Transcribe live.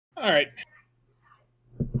Alright.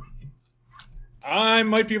 I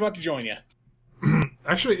might be about to join you.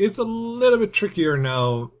 Actually, it's a little bit trickier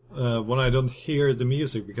now when I don't hear the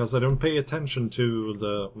music because I don't pay attention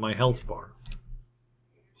to my health bar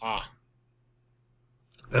Ah.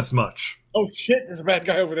 as much. Oh shit, there's a bad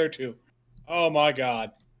guy over there too. Oh my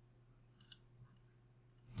god.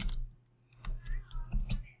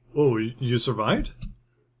 Oh, you survived?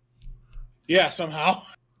 Yeah, somehow.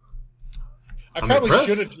 I I'm probably impressed.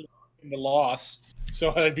 should have taken the loss,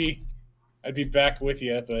 so I'd be back with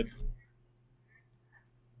you, but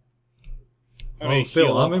Oh,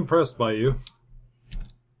 still, I'm impressed by you.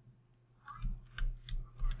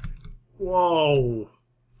 Whoa!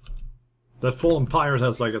 That fallen pirate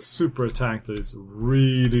has like a super attack that is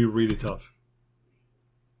really, really tough.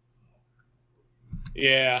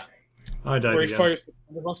 Yeah. I died Where he again. fires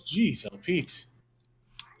the most. Jeez, oh Pete.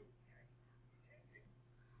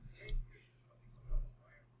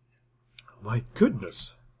 My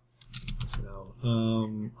goodness. So,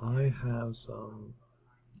 I have some...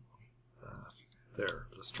 There,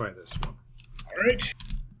 let's try this one. Alright.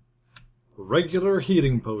 Regular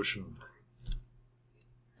healing potion.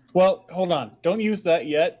 Well, hold on. Don't use that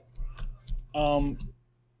yet.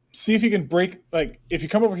 See if you can break, like, if you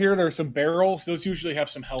come over here, there are some barrels. Those usually have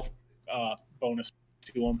some health bonus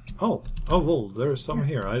to them. Oh, well, there's some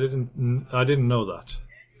here. I didn't know that.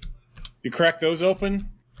 You crack those open?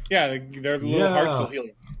 Yeah, they're the little hearts will heal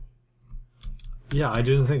you. Yeah, I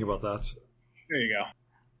didn't think about that. There you go.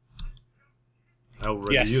 I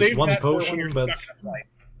already Yeah, used save one that potion, for when you're but... stuck in a fight.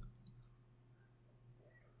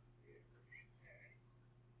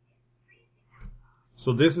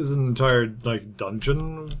 So this is an entire, like,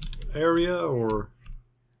 dungeon area, or...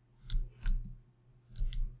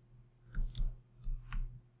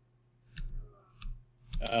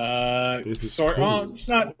 Sorry, cool.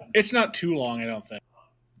 it's not too long, I don't think.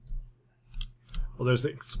 Well, there's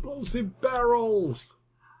explosive barrels!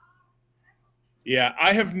 Yeah,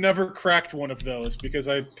 I have never cracked one of those because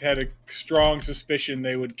I had a strong suspicion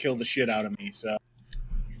they would kill the shit out of me, so...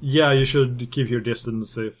 Yeah, you should keep your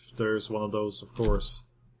distance if there's one of those, of course.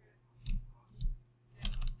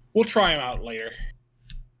 We'll try them out later.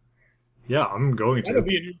 Yeah, I'm going to.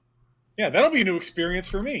 That'll be a new experience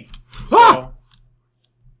for me. So... Ah!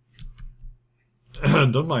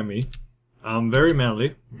 Don't mind me. I'm very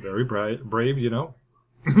manly, very brave, you know.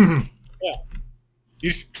 Yeah. You're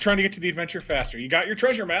just trying to get to the adventure faster. You got your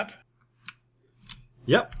treasure map.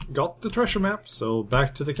 Yep, got the treasure map, so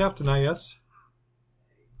back to the captain, I guess.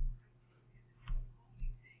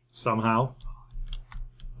 Somehow.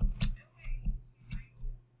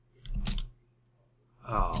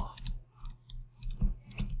 Oh.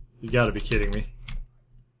 You gotta be kidding me.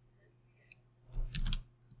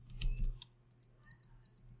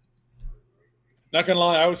 Not gonna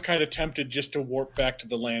lie, I was kind of tempted just to warp back to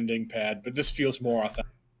the landing pad, but this feels more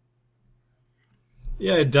authentic.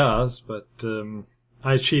 Yeah, it does, but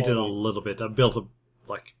I cheated a little bit. I built a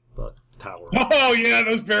tower. Oh yeah,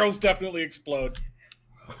 those barrels definitely explode.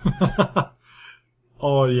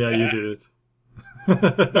 Oh yeah, you did it.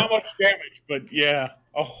 Not much damage, but yeah,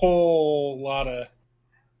 a whole lot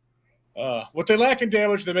of... what they lack in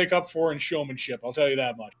damage, they make up for in showmanship, I'll tell you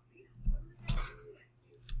that much. That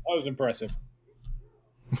was impressive.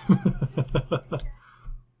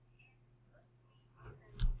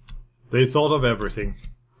 They thought of everything.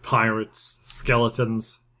 Pirates,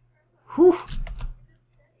 skeletons. Whew.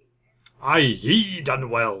 Aye, ye done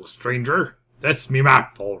well, stranger. That's me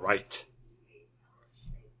map, all right.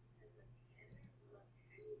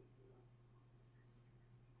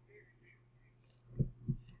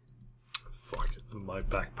 Fuck, my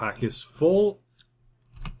backpack is full.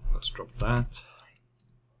 Let's drop that.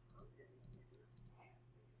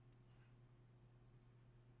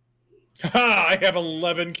 Ha! I have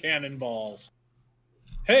 11 cannonballs.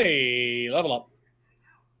 Hey, level up.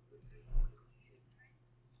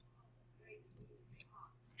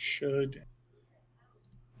 Should...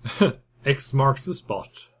 X marks the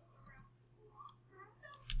spot.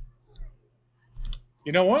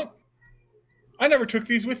 You know what? I never took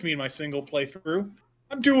these with me in my single playthrough.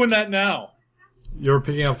 I'm doing that now. You're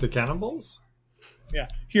picking up the cannonballs? Yeah.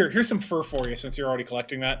 Here's some fur for you since you're already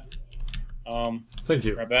collecting that. Thank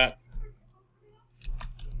you. Grab that.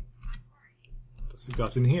 What's he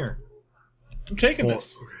got in here? I'm taking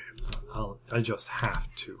this. Okay. I just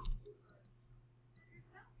have to.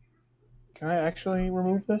 Can I actually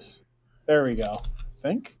remove this? There we go. I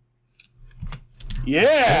think.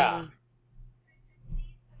 Yeah!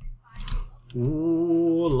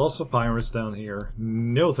 Ooh, lots of pirates down here.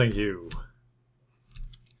 No thank you.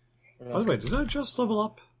 By the way, did I just level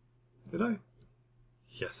up? Did I?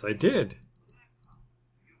 Yes, I did.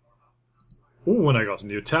 Oh, and I got a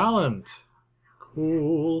new talent.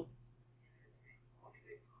 Cool.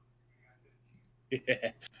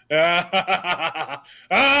 Yeah.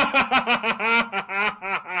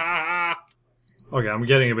 Okay, I'm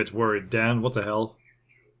getting a bit worried, Dan. What the hell?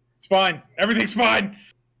 It's fine. Everything's fine.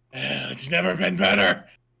 It's never been better.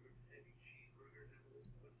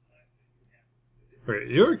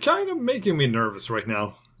 Okay, you're kind of making me nervous right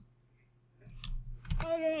now.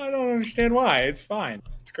 I don't understand why. It's fine.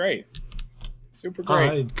 It's great. Super great.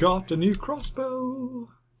 I got a new crossbow.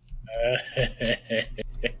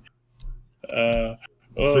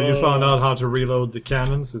 So you found out how to reload the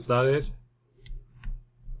cannons, is that it?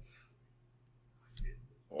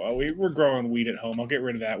 Well, we're growing wheat at home. I'll get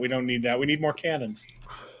rid of that. We don't need that. We need more cannons.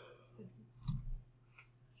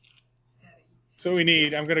 So we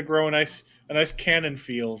need. I'm going to grow a nice cannon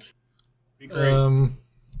field. Be great.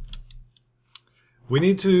 We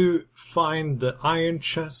need to find the iron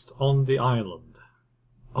chest on the island.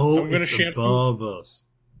 Oh, it's above us.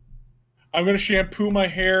 I'm going to shampoo my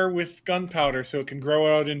hair with gunpowder so it can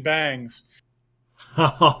grow out in bangs.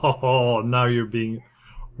 Oh, now you're being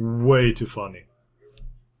way too funny.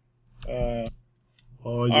 Oh,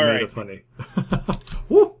 you made it funny.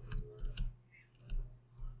 Woo!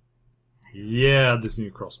 Yeah, this new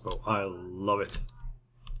crossbow. I love it.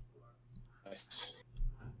 Nice.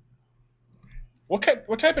 What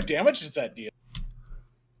type of damage does that deal?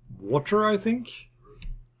 Water, I think.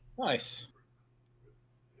 Nice.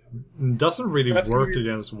 Doesn't really work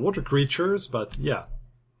against water creatures, but yeah.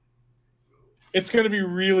 It's going to be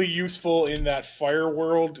really useful in that fire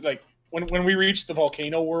world. Like, when we reach the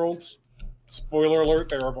volcano worlds, spoiler alert,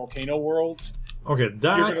 there are volcano worlds. Okay,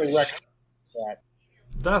 you're going to wreck that.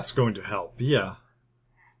 That's going to help, yeah.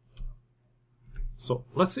 So,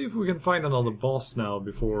 let's see if we can find another boss now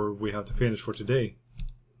before we have to finish for today.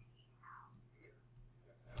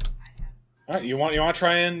 Alright, you want to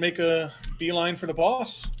try and make a beeline for the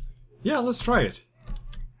boss? Yeah, let's try it.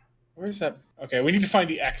 Where's that? Okay, we need to find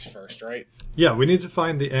the X first, right? Yeah, we need to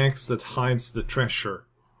find the X that hides the treasure.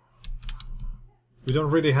 We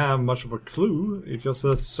don't really have much of a clue. It just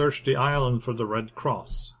says search the island for the red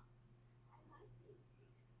cross.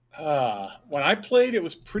 When I played, it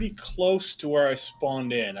was pretty close to where I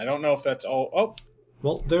spawned in. I don't know if that's all... Oh!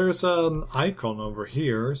 Well, there's an icon over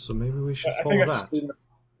here, so maybe we should follow that. I think that's just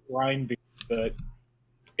grind, but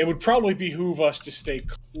it would probably behoove us to stay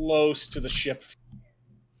close to the ship.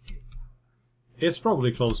 It's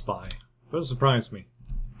probably close by. Doesn't surprise me.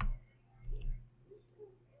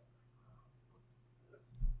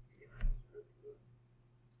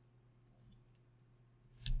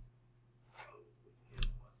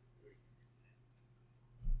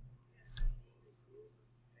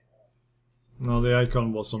 No, the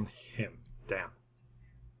icon was on him. Damn.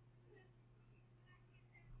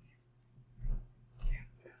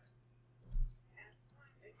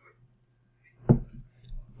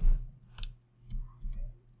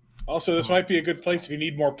 Also, this might be a good place if you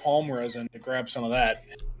need more palm resin to grab some of that.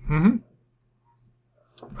 Mm-hmm.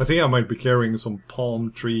 I think I might be carrying some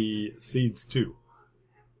palm tree seeds too.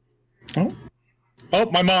 Oh?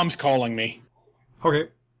 Oh, my mom's calling me. Okay.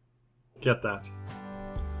 Get that.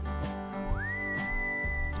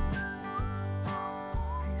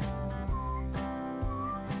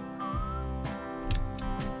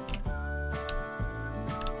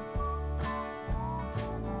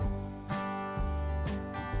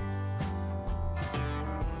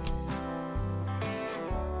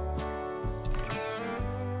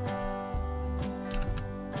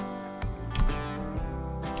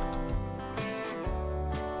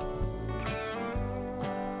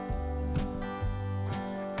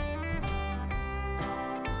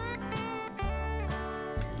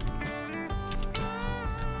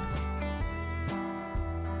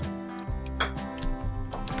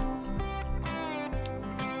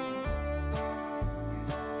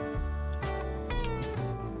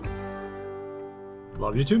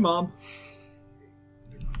 Love you too, Mom.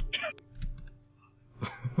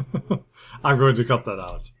 I'm going to cut that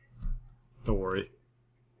out. Don't worry.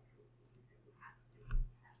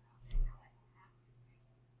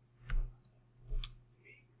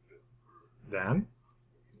 Dan?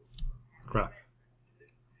 Crap.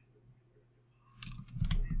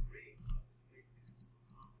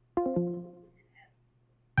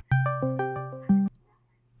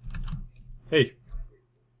 Hey.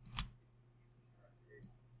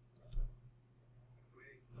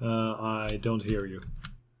 I don't hear you.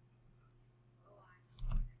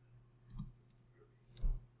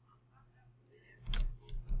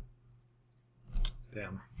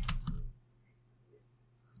 Damn.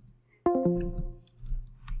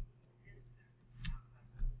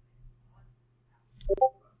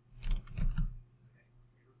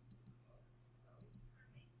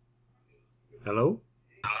 Hello?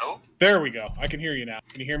 There we go. I can hear you now.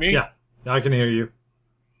 Can you hear me? Yeah, I can hear you.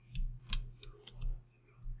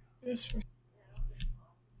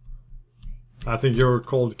 I think your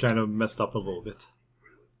cold kind of messed up a little bit.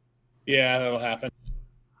 Yeah, that'll happen.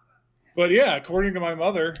 But yeah, according to my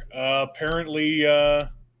mother, apparently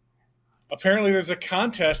there's a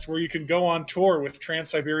contest where you can go on tour with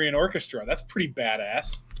Trans-Siberian Orchestra. That's pretty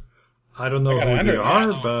badass. I don't know who they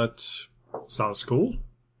are, but sounds cool.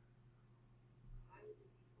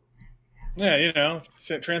 Yeah, you know,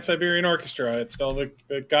 Trans-Siberian Orchestra. It's all the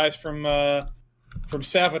guys from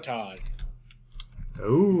Sabotage.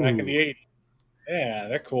 Oh, Back in the 80s. Yeah,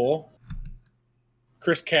 they're cool.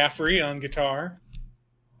 Chris Caffrey on guitar.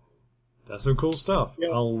 That's some cool stuff. Yeah.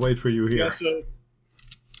 I'll wait for you here.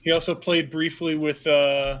 He also played briefly with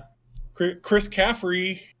Chris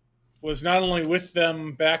Caffrey was not only with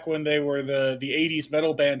them back when they were the 80s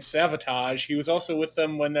metal band Sabotage, he was also with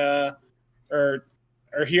them when or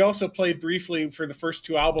he also played briefly for the first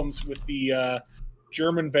 2 albums with the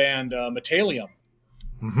German band Metalium.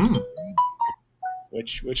 Mm-hmm.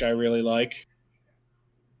 Which I really like.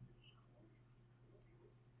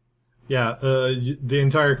 Yeah, the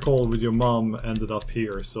entire call with your mom ended up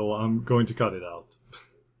here, so I'm going to cut it out.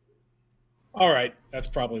 All right, that's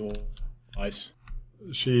probably wise.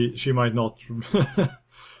 She might not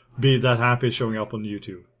be that happy showing up on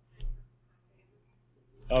YouTube.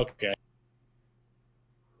 Okay.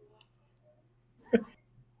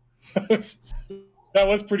 that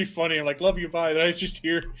was pretty funny. I'm like, love you, bye. Then I just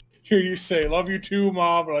hear you say, love you too,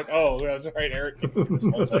 Mom. I'm like, oh, that's right, Eric. This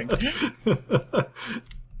whole thing.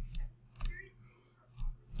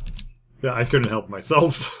 Yeah, I couldn't help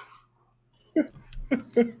myself.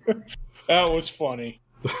 That was funny.